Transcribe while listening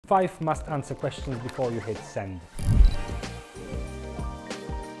5 must answer questions before you hit send.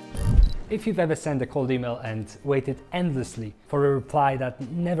 If you've ever sent a cold email and waited endlessly for a reply that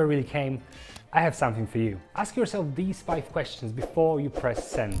never really came, I have something for you. Ask yourself these 5 questions before you press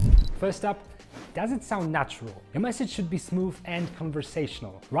send. First up, does it sound natural? Your message should be smooth and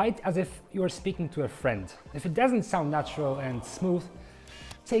conversational. Write as if you are speaking to a friend. If it doesn't sound natural and smooth,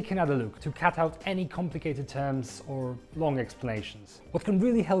 take another look to cut out any complicated terms or long explanations. What can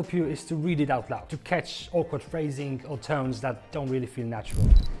really help you is to read it out loud, to catch awkward phrasing or tones that don't really feel natural.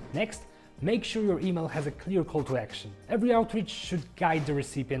 Next, make sure your email has a clear call to action. Every outreach should guide the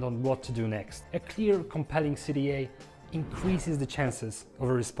recipient on what to do next. A clear, compelling CTA increases the chances of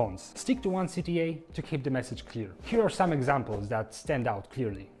a response. Stick to one CTA to keep the message clear. Here are some examples that stand out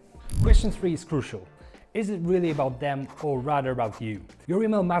clearly. Question 3 is crucial. Is it really about them or rather about you? Your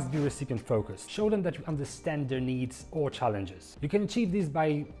email must be recipient focused. Show them that you understand their needs or challenges. You can achieve this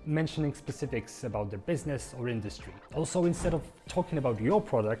by mentioning specifics about their business or industry. Also, instead of talking about your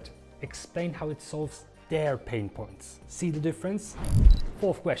product, explain how it solves their pain points. See the difference?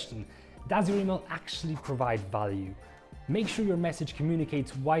 4th question, does your email actually provide value? Make sure your message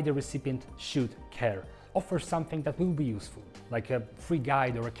communicates why the recipient should care. Offer something that will be useful, like a free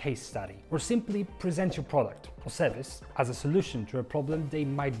guide or a case study, or simply present your product or service as a solution to a problem they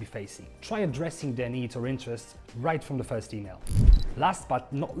might be facing. Try addressing their needs or interests right from the first email. Last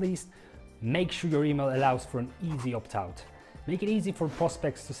but not least, make sure your email allows for an easy opt-out. Make it easy for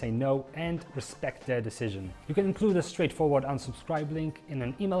prospects to say no and respect their decision. You can include a straightforward unsubscribe link in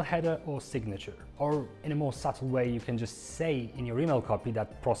an email header or signature. Or in a more subtle way, you can just say in your email copy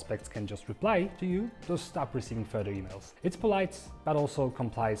that prospects can just reply to you to stop receiving further emails. It's polite, but also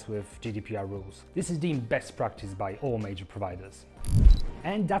complies with GDPR rules. This is deemed best practice by all major providers.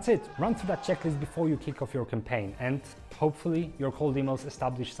 And that's it. Run through that checklist before you kick off your campaign and hopefully your cold emails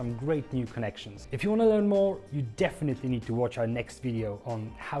establish some great new connections. If you want to learn more, you definitely need to watch our next video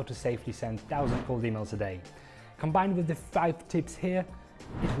on how to safely send 1,000 cold emails a day. Combined with the 5 tips here,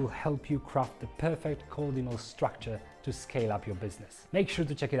 it will help you craft the perfect cold email structure to scale up your business. Make sure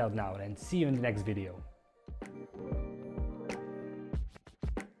to check it out now and see you in the next video.